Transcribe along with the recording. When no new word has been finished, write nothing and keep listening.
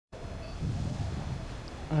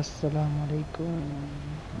अस्सलामुअलैकुम।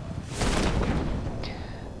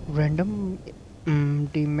 Random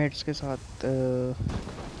teammates के साथ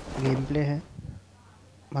गेम प्ले है,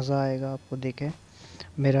 मज़ा आएगा आपको देखें।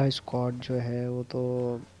 मेरा स्क्वाड जो है वो तो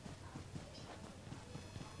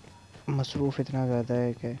मसरूफ़ इतना ज़्यादा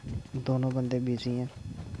है कि दोनों बंदे बिज़ी हैं,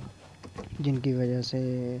 जिनकी वजह से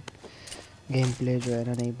गेम प्ले जो है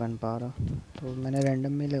ना नहीं बन पा रहा। तो मैंने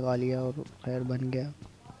रैंडम में लगा लिया और खैर बन गया।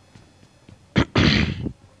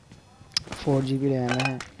 4 GB रैम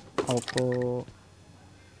है, ओप्पो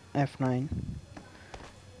F9।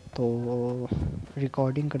 तो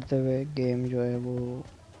रिकॉर्डिंग करते हुए गेम जो है वो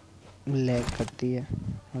लैग करती है,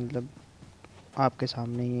 मतलब आपके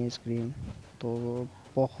सामने ही है स्क्रीन। तो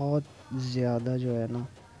बहुत ज़्यादा जो है ना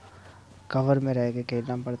कवर में रह के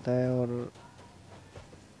खेलना पड़ता है, और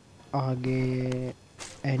आगे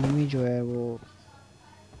एनिमी जो है वो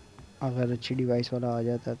अगर अच्छी डिवाइस वाला आ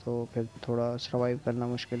जाता है तो फिर थोड़ा सर्वाइव करना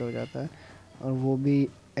मुश्किल हो जाता है, और वो भी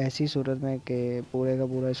ऐसी सूरत में कि पूरे का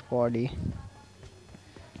पूरा स्क्वाड ही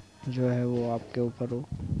जो है वो आपके ऊपर हो।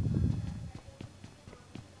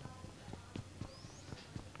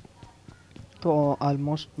 तो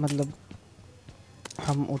ऑलमोस्ट मतलब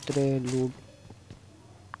हम उतरे, लूट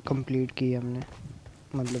कंप्लीट की हमने।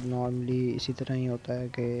 मतलब नॉर्मली इसी तरह ही होता है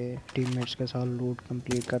कि टीममेट्स के साथ लूट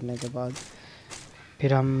कंप्लीट करने के बाद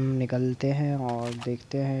फिर हम निकलते हैं और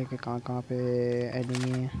देखते हैं कि कहाँ कहाँ पे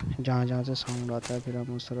एनिमी है। जहाँ जहाँ से साउंड आता है फिर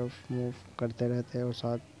हम उस तरफ मूव करते रहते हैं और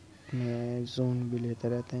साथ में जोन भी लेते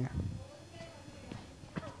रहते हैं।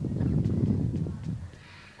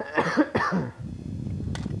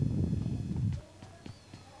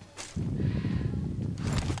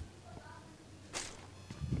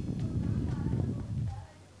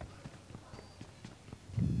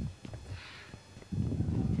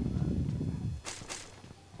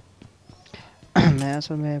 मैं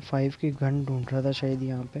असल में 5 की गन ढूंढ रहा था शायद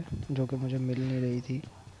यहाँ पे, जो कि मुझे मिल नहीं रही थी।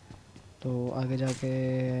 तो आगे जाके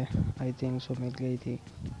आई थिंक सो मिल गई थी।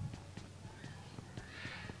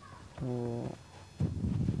 तो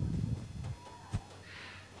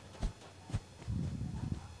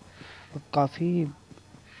काफ़ी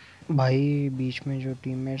भाई बीच में जो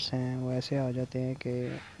टीममेट्स हैं वो ऐसे आ जाते हैं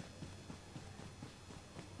कि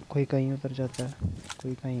कोई कहीं उतर जाता है,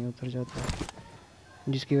 कोई कहीं उतर जाता है,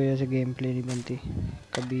 जिसकी वजह से गेम प्ले नहीं बनती।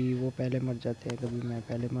 कभी वो पहले मर जाते हैं, कभी मैं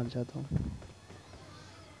पहले मर जाता हूँ।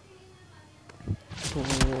 तो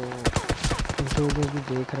जो लोग भी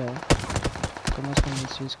देख रहा है कम से कम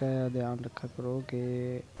इस चीज़ का ध्यान रखा करो कि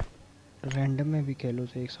रैंडम में भी खेलो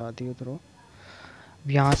तो एक साथ ही उतरो।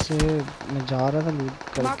 यहाँ से मैं जा रहा था लूट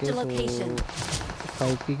करके, तो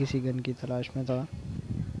 5 की किसी गन की तलाश में था।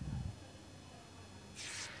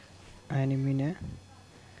 एनिमी ने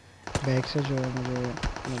बैक से जो है मुझे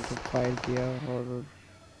मतलब फायर किया और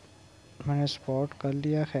मैंने स्पॉट कर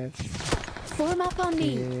लिया खैर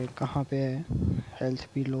कि कहाँ पे है। हेल्थ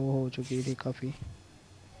भी लो हो चुकी थी काफ़ी,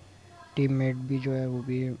 टीममेट भी जो है वो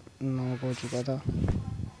भी नॉक हो चुका था।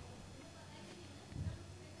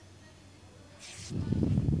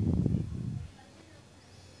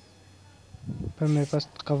 पर मेरे पास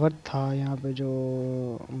कवर था यहाँ पे जो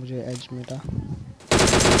मुझे एज मिला,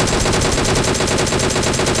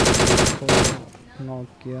 तो नॉक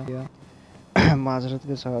किया। माजरत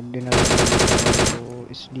के साथ डिनर तो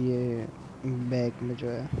इसलिए बैक में जो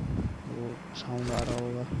है वो साउंड आ रहा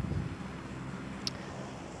होगा।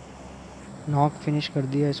 नॉक फिनिश कर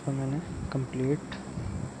दिया इसको मैंने कंप्लीट,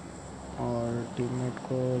 और टीममेट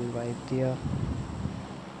को रिवाइव दिया।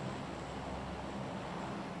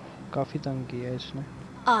 काफ़ी तंग किया इसने।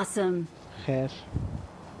 Awesome. खैर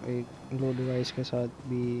एक लो डिवाइस के साथ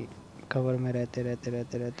भी कवर में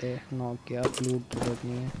रहते नॉक किया। अब लूट तो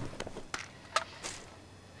करनी है।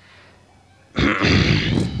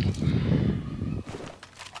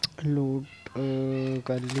 लूट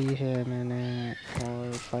कर ली है मैंने,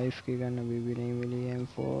 और 5 की गन अभी भी नहीं मिली।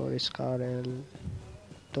 M4 स्कार एल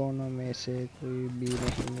दोनों में से कोई भी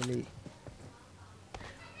नहीं मिली।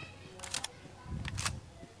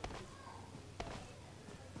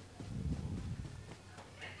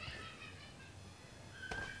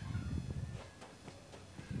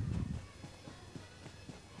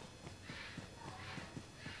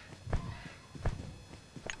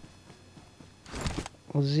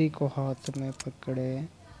 उसी को हाथ में पकड़े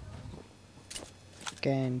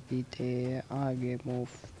कैन पीते आगे मूव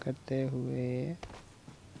करते हुए।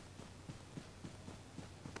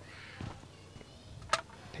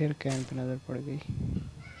 फिर कैन पे नज़र पड़ गई।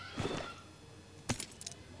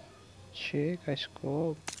 6 का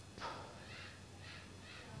स्कोप।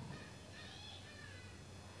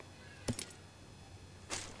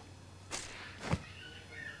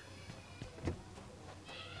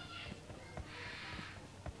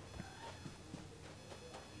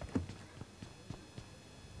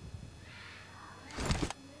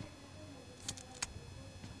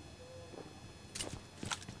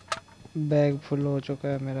 बैग फुल हो चुका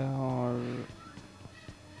है मेरा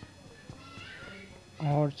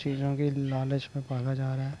और चीज़ों की लालच में भागा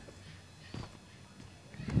जा रहा है।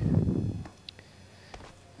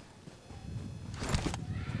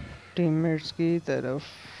 टीममेट्स की तरफ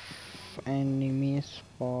एनिमी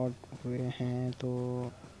स्पॉट हुए हैं तो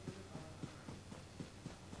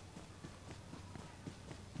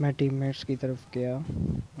मैं टीममेट्स की तरफ गया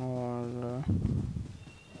और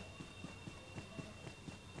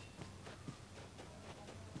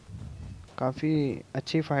काफ़ी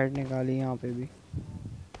अच्छी फाइट निकाली यहाँ पे भी।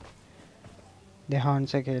 ध्यान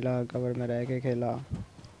से खेला, कवर में रह के खेला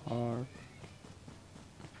और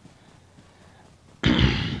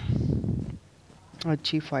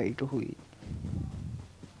अच्छी फाइट हुई।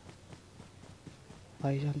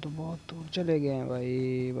 भाईजान तो बहुत दूर चले गए हैं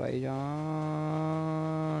भाईजान।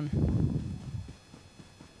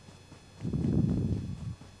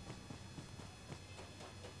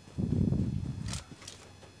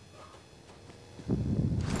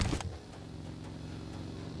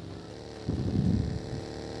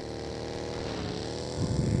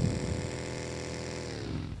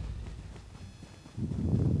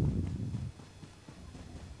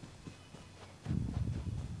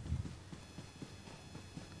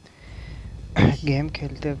 गेम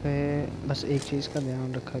खेलते हुए बस एक चीज़ का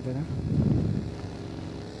ध्यान रखा करें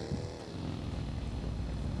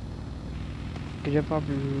कि जब आप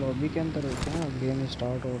लॉबी के अंदर होते हैं, गेम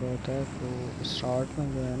स्टार्ट हो रहा होता है, तो स्टार्ट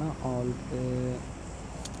में जो है ना ऑल पे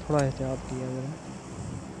थोड़ा एहतियात किया करें।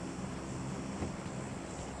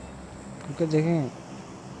 क्योंकि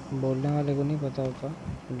देखें, बोलने वाले को नहीं पता होता,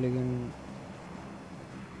 लेकिन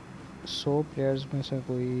 100 प्लेयर्स में से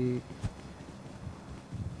कोई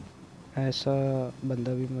ऐसा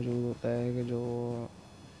बंदा भी मौजूद होता है कि जो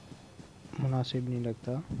मुनासिब नहीं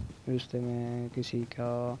लगता। रिश्ते में किसी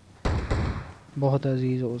का बहुत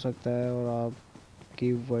अजीज़ हो सकता है और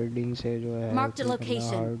आपकी वर्डिंग से जो है कोई बंदा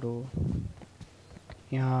हार्ड हो।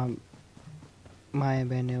 यहाँ माएँ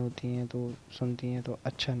बहनें होती हैं तो सुनती हैं तो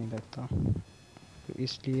अच्छा नहीं लगता। तो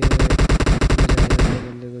इसलिए बजाय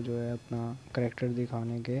बंदे को जो है अपना करैक्टर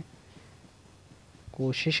दिखाने के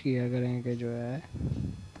कोशिश किया करें कि जो है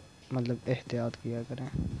मतलब एहतियात किया करें।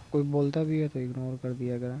 कोई बोलता भी है तो इग्नोर कर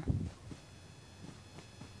दिया करें।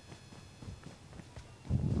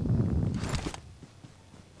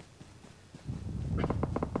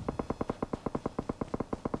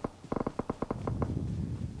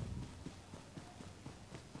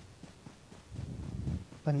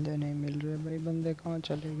 बंदे नहीं मिल रहे भाई, बंदे कहाँ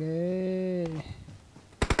चले गए?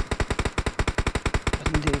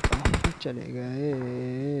 बंदे कहाँ चले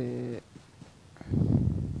गए?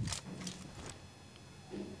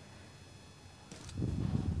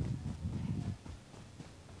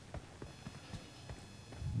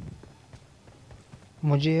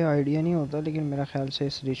 मुझे आइडिया नहीं होता, लेकिन मेरा ख्याल से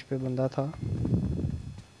इस रिच पे बंदा था,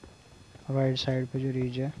 राइट साइड पे जो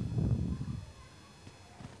रिच है।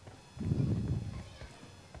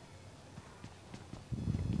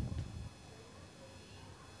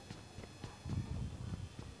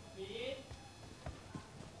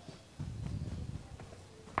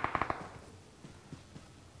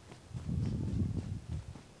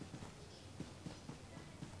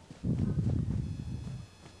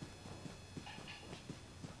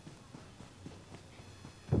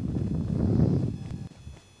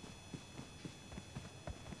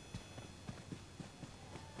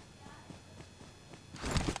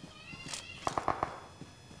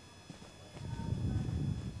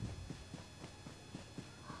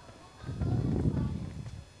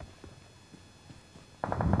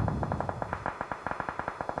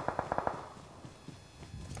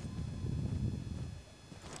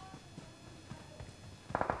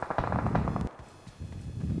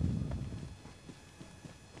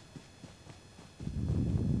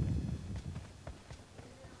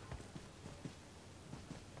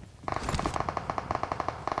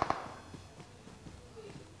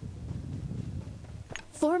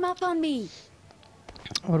 Form up on me.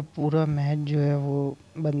 और पूरा मैच जो है वो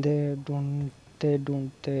बंदे ढूंढते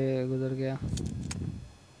ढूंढते गुजर गया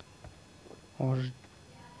और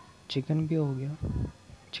चिकन भी हो गया।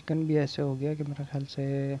 चिकन भी ऐसे हो गया कि मेरा ख्याल से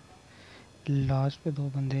लास्ट पे 2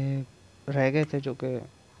 बंदे रह गए थे जो कि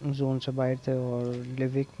जोन से बाहर थे। और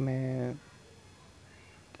लिविक में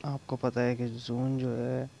आपको पता है कि जोन जो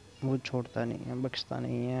है वो छोड़ता नहीं है, बख्शता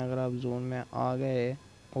नहीं है। अगर आप जोन में आ गए,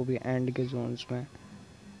 वो भी एंड के जोन्स में,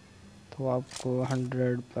 तो आपको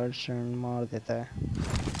 100% मार देता है।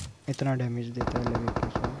 इतना डैमेज देता है लिविक के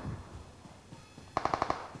जोन।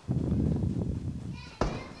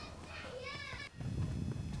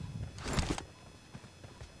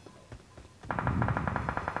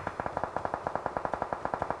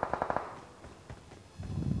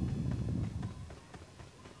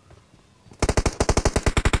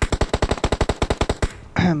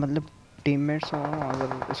 मतलब टीममेट्स हों,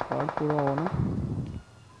 अगर स्क्वाड पूरा हो ना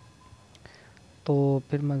तो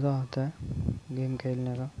फिर मज़ा आता है गेम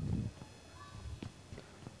खेलने का।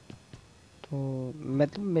 तो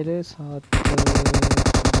मतलब मेरे साथ दो हैं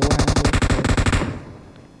दोस्त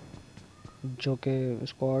जो कि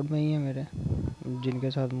स्क्वाड में ही है मेरे,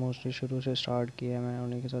 जिनके साथ मोस्टली शुरू से स्टार्ट किया है, मैं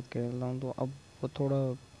उन्हीं के साथ खेल रहा हूँ। तो अब वो थोड़ा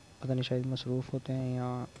पता नहीं शायद मसरूफ़ होते हैं या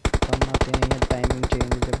कम आते हैं, या टाइमिंग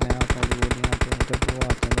चेंज, जब मैं आता हूँ तो वो नहीं आते हैं, जब वो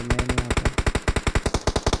आते हैं तो मैं नहीं आता।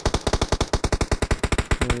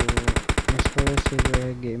 तो इस वजह से जो है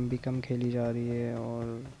गेम भी कम खेली जा रही है और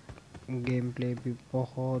गेम प्ले भी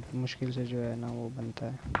बहुत मुश्किल से जो है ना वो बनता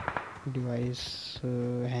है। डिवाइस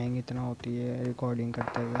हैंग इतना होती है रिकॉर्डिंग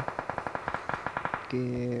करते हुए कि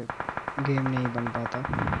गेम नहीं बन पाता।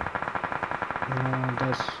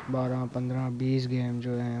 10 12 15 20 गेम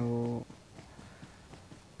जो हैं वो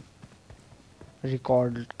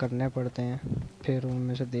रिकॉर्ड करने पड़ते हैं, फिर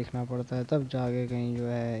उनमें से देखना पड़ता है, तब जाके कहीं जो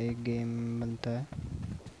है एक गेम बनता है।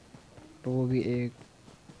 तो वो भी एक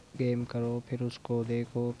गेम करो, फिर उसको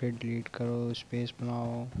देखो, फिर डिलीट करो, स्पेस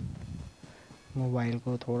बनाओ, मोबाइल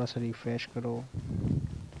को थोड़ा सा रिफ़्रेश करो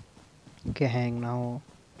कि हैंग ना हो।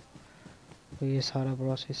 तो ये सारा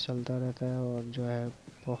प्रोसेस चलता रहता है और जो है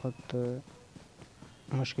बहुत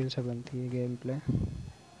मुश्किल से बनती है गेम प्ले।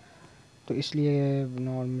 तो इसलिए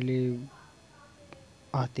नॉर्मली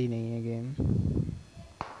आती नहीं है गेम,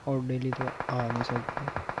 और डेली तो आ नहीं सकती,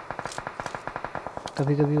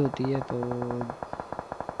 कभी कभी होती है। तो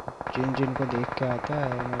जिन जिन को देख के आता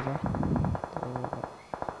है मज़ा, तो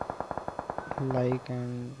लाइक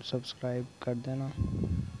एंड सब्सक्राइब कर देना,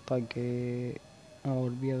 ताकि और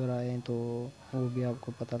भी अगर आए तो वो भी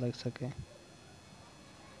आपको पता लग सके।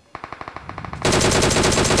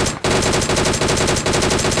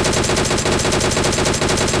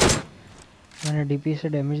 मैंने डीपी से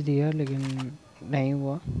डैमेज दिया लेकिन नहीं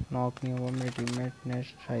हुआ, नॉक नहीं हुआ, मेरे टीममेट ने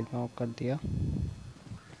शायद नॉक कर दिया।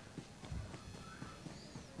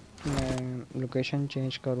 मैं लोकेशन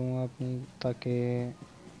चेंज करूँगा अपनी, ताकि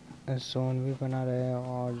जोन भी बना रहे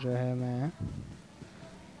और जो है मैं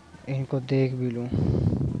इनको देख भी लूँ।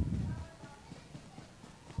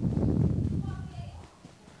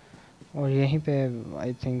 और यहीं पे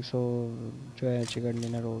आई थिंक सो जो है चिकन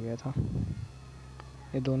डिनर हो गया था।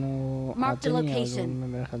 ये दोनों Marked a आते नहीं हैं जोन location. में,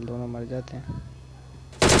 मेरे ख्याल दोनों मर जाते हैं।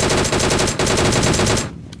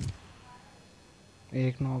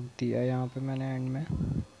 एक नॉक दिया यहाँ पे मैंने एंड में,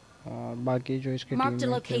 और बाकी जो इसके Marked a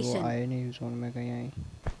टीममेट थे वो location. आए नहीं जोन में कहीं आई,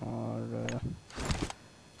 और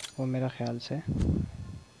वो मेरा ख्याल से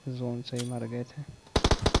जोन से ही मर गए थे।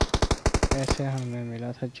 ऐसे हमें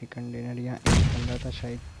मिला था चिकन डिनर। यहाँ एक बंदा था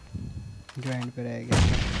शायद जो एंड पे रह गया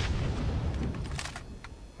था।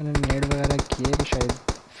 मैंने नेड वगैरह किए कि शायद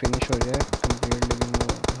फिनिश हो जाए कंप्लीट, लेकिन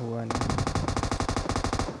वो हुआ नहीं।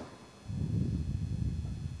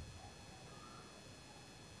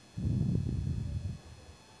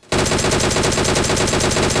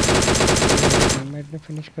 ये मेरे टीममेट ने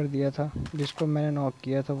फिनिश कर दिया था, जिसको मैंने नॉक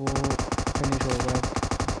किया था वो फिनिश होगा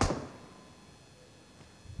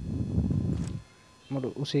और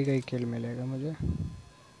उसी का ही किल मिलेगा मुझे।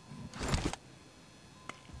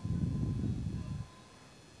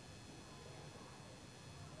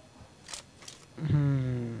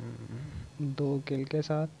 दो किल के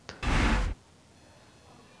साथ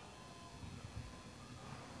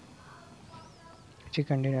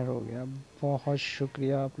चिकन डिनर हो गया। बहुत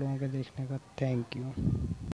शुक्रिया आप लोगों के देखने का, थैंक यू।